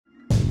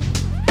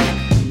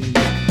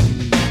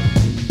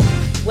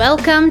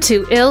Welcome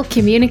to Ill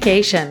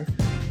Communication,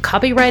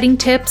 copywriting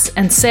tips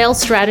and sales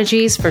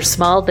strategies for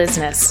small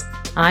business.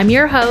 I'm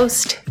your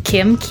host,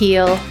 Kim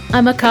Keel.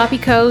 I'm a copy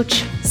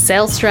coach,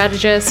 sales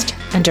strategist,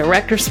 and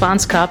direct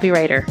response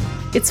copywriter.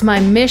 It's my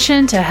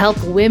mission to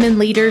help women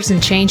leaders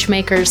and change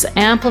makers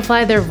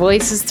amplify their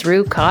voices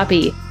through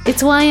copy.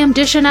 It's why I'm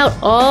dishing out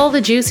all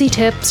the juicy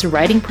tips,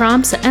 writing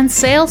prompts, and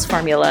sales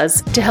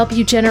formulas to help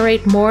you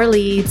generate more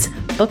leads,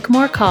 book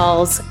more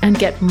calls, and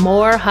get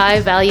more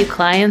high-value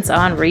clients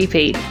on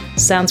repeat.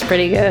 Sounds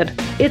pretty good.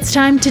 It's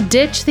time to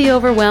ditch the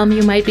overwhelm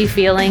you might be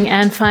feeling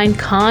and find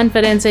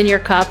confidence in your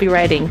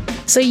copywriting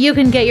so you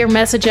can get your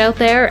message out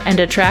there and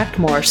attract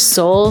more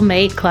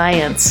soulmate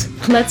clients.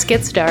 Let's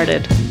get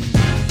started.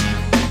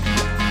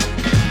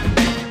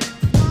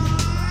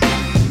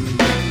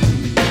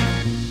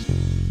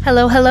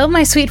 Hello,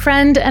 my sweet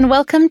friend, and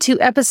welcome to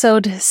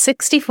episode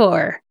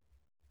 64.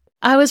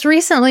 I was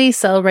recently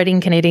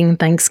celebrating Canadian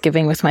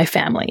Thanksgiving with my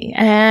family,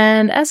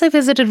 and as I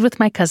visited with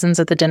my cousins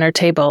at the dinner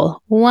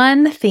table,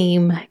 one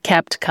theme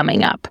kept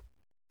coming up.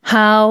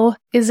 How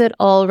is it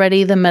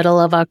already the middle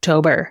of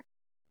October?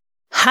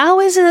 How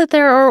is it that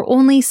there are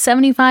only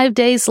 75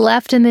 days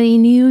left in the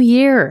new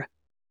year?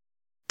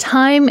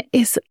 Time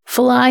is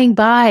flying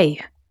by.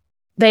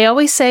 They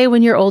always say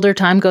when you're older,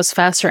 time goes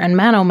faster, and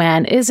man, oh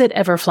man, is it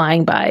ever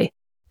flying by.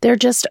 There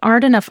just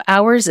aren't enough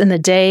hours in the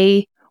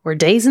day or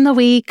days in the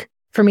week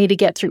for me to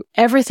get through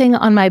everything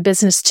on my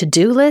business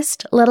to-do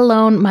list, let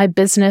alone my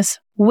business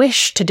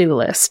wish to-do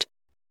list,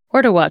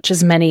 or to watch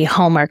as many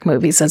Hallmark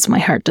movies as my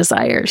heart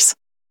desires.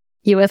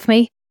 You with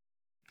me?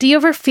 Do you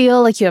ever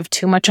feel like you have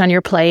too much on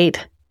your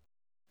plate?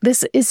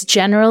 This is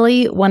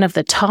generally one of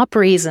the top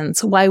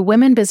reasons why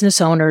women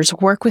business owners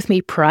work with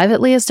me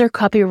privately as their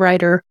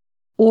copywriter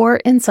or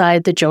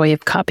inside the Joy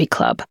of Copy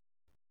Club.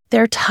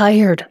 They're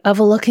tired of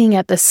looking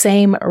at the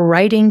same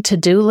writing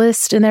to-do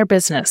list in their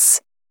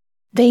business.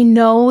 They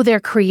know they're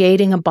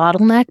creating a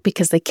bottleneck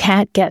because they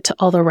can't get to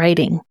all the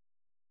writing.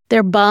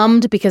 They're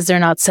bummed because they're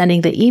not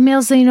sending the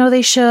emails they know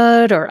they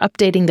should, or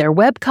updating their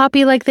web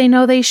copy like they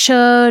know they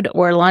should,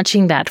 or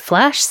launching that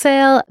flash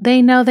sale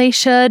they know they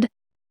should.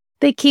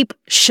 They keep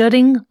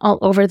shoulding all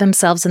over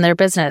themselves in their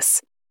business.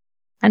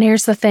 And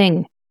here's the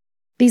thing.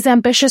 These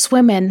ambitious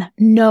women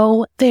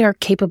know they are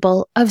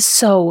capable of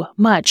so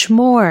much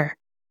more.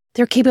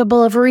 They're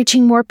capable of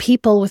reaching more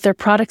people with their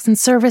products and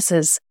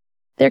services.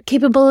 They're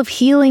capable of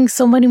healing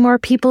so many more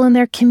people in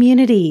their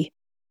community.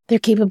 They're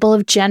capable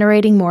of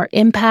generating more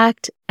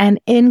impact and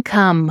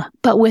income,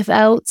 but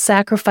without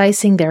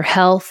sacrificing their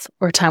health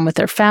or time with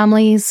their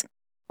families,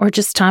 or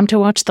just time to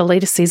watch the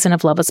latest season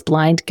of Love is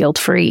Blind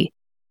guilt-free.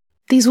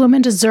 These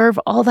women deserve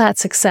all that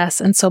success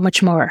and so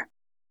much more.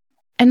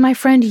 And my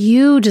friend,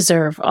 you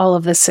deserve all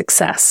of this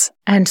success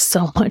and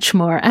so much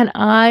more. And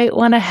I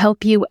want to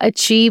help you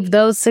achieve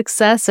those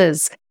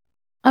successes.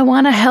 I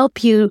want to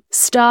help you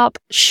stop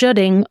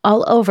shoulding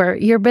all over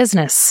your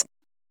business.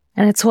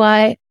 And it's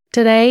why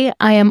today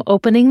I am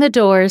opening the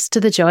doors to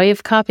the Joy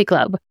of Copy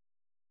Club.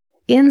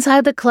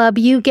 Inside the club,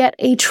 you get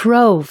a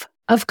trove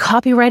of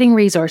copywriting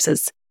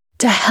resources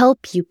to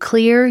help you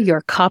clear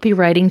your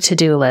copywriting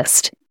to-do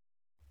list.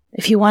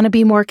 If you want to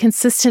be more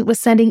consistent with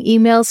sending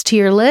emails to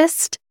your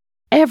list,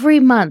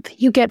 every month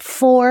you get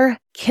 4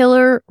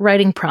 killer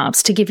writing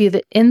prompts to give you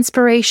the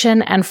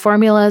inspiration and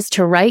formulas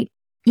to write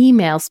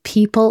emails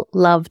people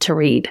love to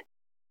read.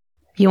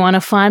 You want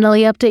to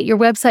finally update your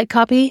website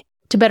copy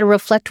to better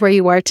reflect where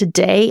you are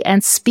today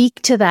and speak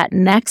to that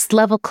next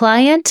level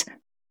client?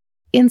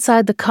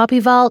 Inside the Copy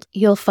Vault,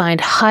 you'll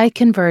find high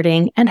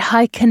converting and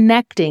high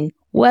connecting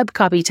web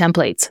copy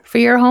templates for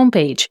your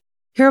homepage,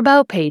 your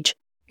about page,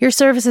 your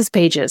services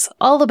pages,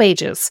 all the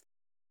pages.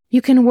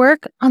 You can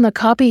work on the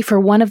copy for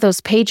one of those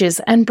pages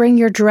and bring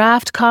your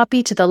draft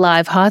copy to the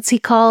live hot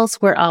seat calls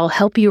where I'll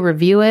help you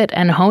review it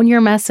and hone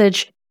your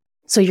message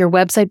so your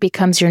website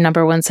becomes your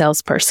number one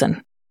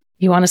salesperson.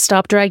 You want to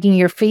stop dragging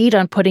your feet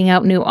on putting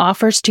out new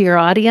offers to your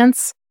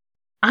audience?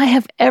 I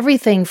have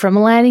everything from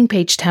landing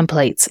page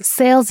templates,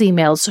 sales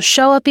emails,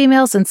 show-up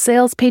emails, and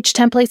sales page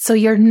templates so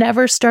you're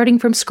never starting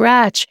from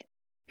scratch.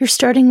 You're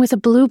starting with a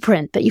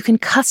blueprint that you can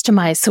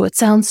customize so it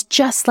sounds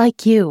just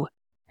like you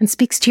and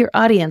speaks to your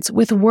audience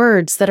with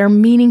words that are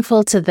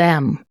meaningful to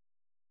them.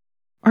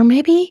 Or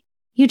maybe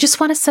you just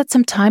want to set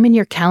some time in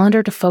your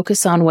calendar to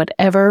focus on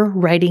whatever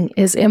writing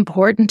is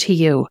important to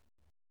you.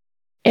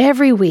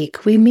 Every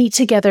week, we meet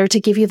together to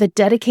give you the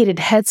dedicated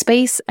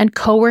headspace and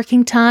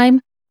co-working time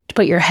to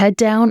put your head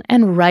down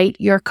and write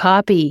your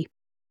copy.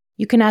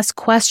 You can ask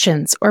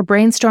questions or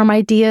brainstorm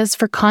ideas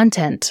for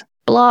content,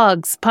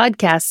 blogs,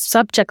 podcasts,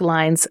 subject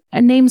lines,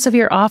 and names of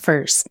your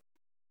offers.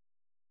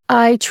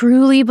 I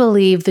truly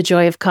believe the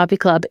Joy of Copy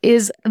Club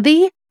is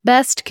the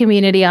best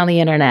community on the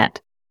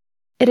internet.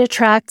 It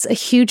attracts a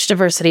huge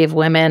diversity of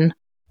women.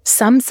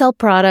 Some sell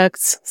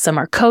products, some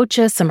are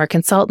coaches, some are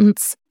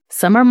consultants,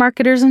 some are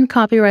marketers and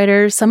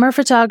copywriters, some are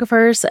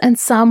photographers, and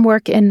some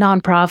work in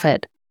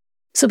nonprofit.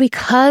 So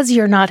because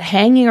you're not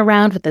hanging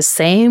around with the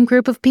same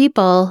group of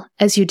people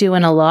as you do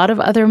in a lot of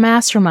other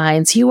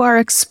masterminds, you are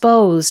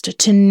exposed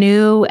to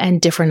new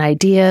and different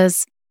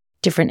ideas,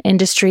 different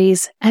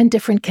industries, and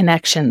different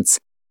connections.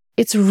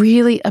 It's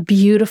really a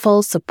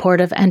beautiful,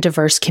 supportive, and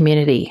diverse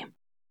community.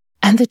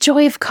 And the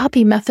Joy of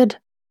Copy method,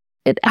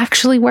 it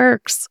actually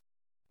works.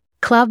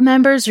 Club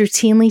members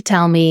routinely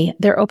tell me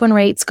their open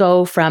rates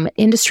go from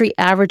industry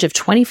average of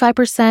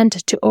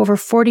 25% to over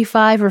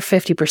 45 or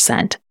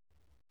 50%.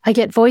 I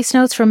get voice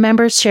notes from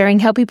members sharing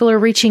how people are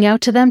reaching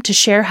out to them to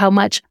share how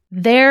much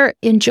they're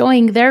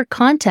enjoying their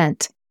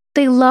content.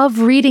 They love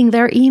reading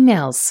their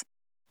emails.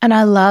 And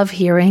I love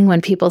hearing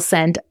when people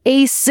send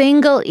a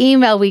single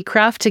email we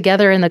craft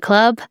together in the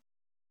club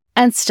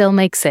and still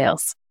make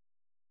sales.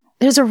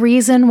 There's a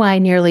reason why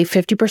nearly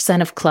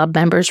 50% of club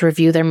members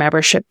review their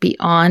membership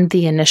beyond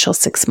the initial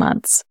 6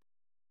 months.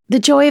 The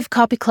Joy of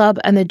Copy Club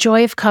and the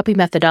Joy of Copy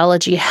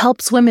methodology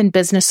helps women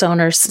business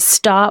owners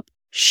stop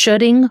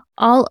shoulding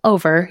all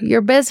over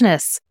your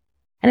business.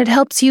 And it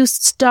helps you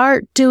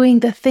start doing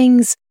the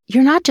things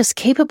you're not just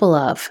capable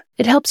of.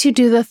 It helps you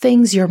do the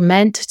things you're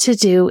meant to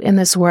do in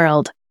this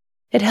world.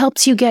 It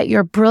helps you get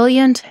your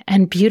brilliant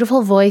and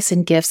beautiful voice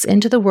and gifts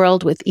into the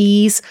world with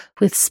ease,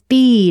 with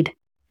speed,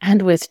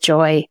 and with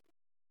joy.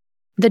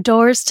 The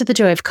doors to the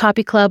Joy of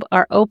Copy Club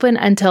are open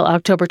until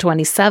October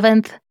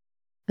 27th.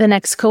 The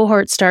next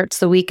cohort starts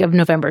the week of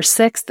November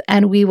 6th,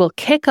 and we will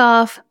kick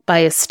off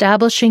by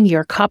establishing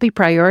your copy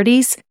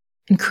priorities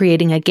and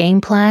creating a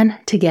game plan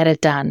to get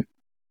it done.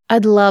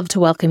 I'd love to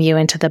welcome you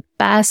into the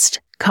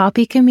best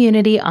copy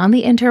community on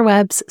the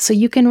interwebs so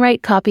you can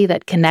write copy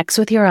that connects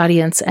with your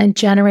audience and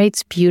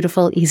generates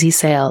beautiful, easy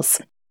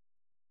sales.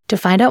 To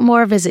find out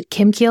more, visit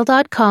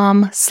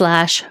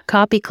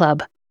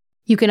kimkeel.com/copyclub.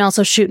 You can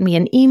also shoot me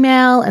an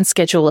email and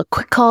schedule a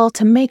quick call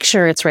to make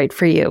sure it's right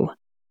for you.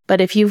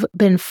 But if you've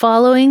been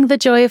following the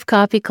Joy of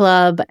Copy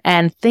Club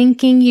and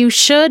thinking you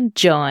should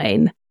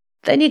join,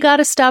 then you got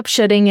to stop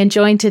shoulding and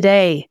join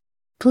today.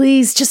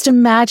 Please just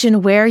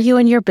imagine where you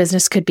and your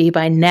business could be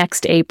by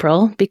next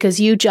April because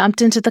you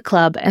jumped into the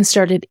club and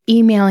started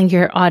emailing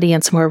your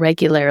audience more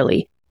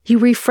regularly. You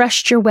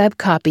refreshed your web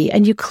copy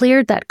and you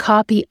cleared that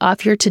copy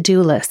off your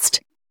to-do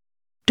list.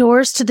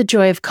 Doors to the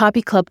Joy of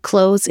Copy Club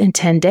close in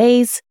 10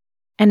 days.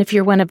 And if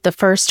you're one of the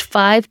first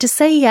 5 to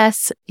say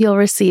yes, you'll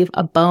receive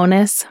a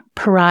bonus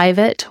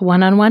private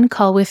one-on-one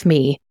call with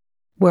me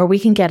where we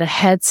can get a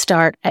head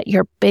start at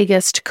your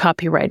biggest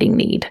copywriting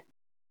need.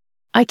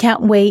 I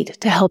can't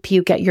wait to help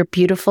you get your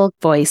beautiful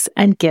voice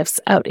and gifts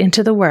out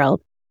into the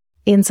world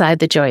inside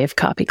the Joy of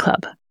Copy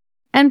Club.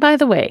 And by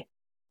the way,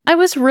 I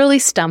was really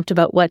stumped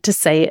about what to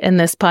say in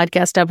this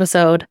podcast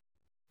episode.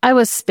 I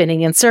was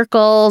spinning in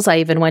circles. I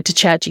even went to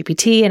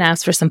ChatGPT and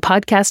asked for some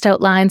podcast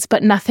outlines,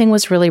 but nothing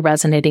was really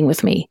resonating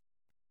with me.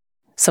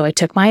 So I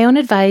took my own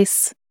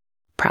advice,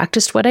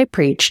 practiced what I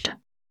preached.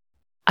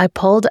 I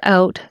pulled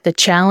out the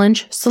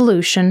challenge,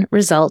 solution,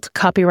 result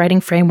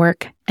copywriting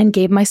framework and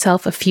gave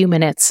myself a few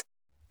minutes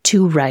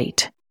to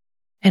write.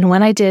 And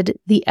when I did,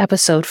 the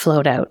episode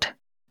flowed out.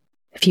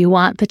 If you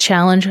want the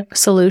challenge,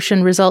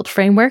 solution, result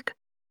framework,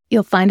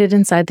 you'll find it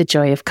inside the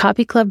Joy of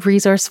Copy Club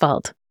resource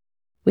vault,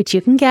 which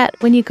you can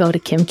get when you go to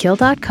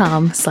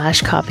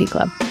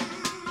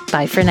kimkeel.com/copyclub.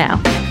 Bye for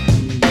now.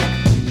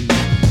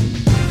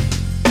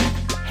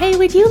 Hey,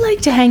 would you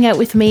like to hang out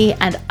with me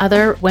and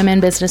other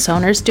women business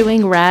owners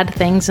doing rad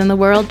things in the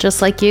world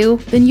just like you?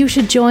 Then you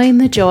should join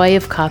the Joy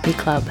of Copy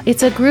Club.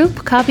 It's a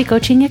group copy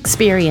coaching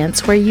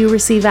experience where you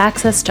receive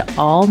access to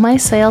all my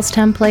sales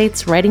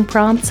templates, writing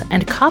prompts,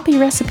 and copy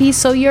recipes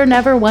so you're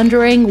never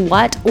wondering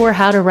what or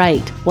how to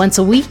write. Once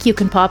a week, you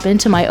can pop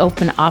into my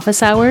open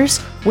office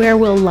hours where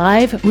we'll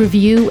live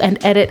review and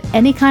edit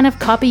any kind of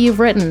copy you've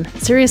written.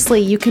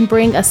 Seriously, you can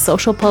bring a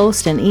social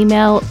post, an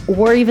email,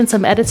 or even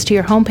some edits to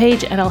your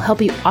homepage, and I'll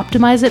help you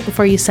optimize it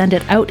before you send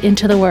it out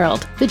into the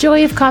world. The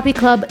Joy of Copy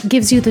Club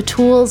gives you the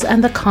tools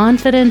and the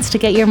confidence to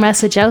get your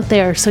message out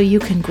there so you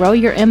can grow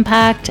your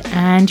impact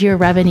and your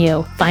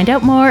revenue. Find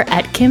out more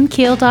at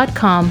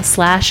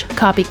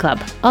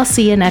kimkeel.com/copyclub. I'll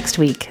see you next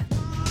week.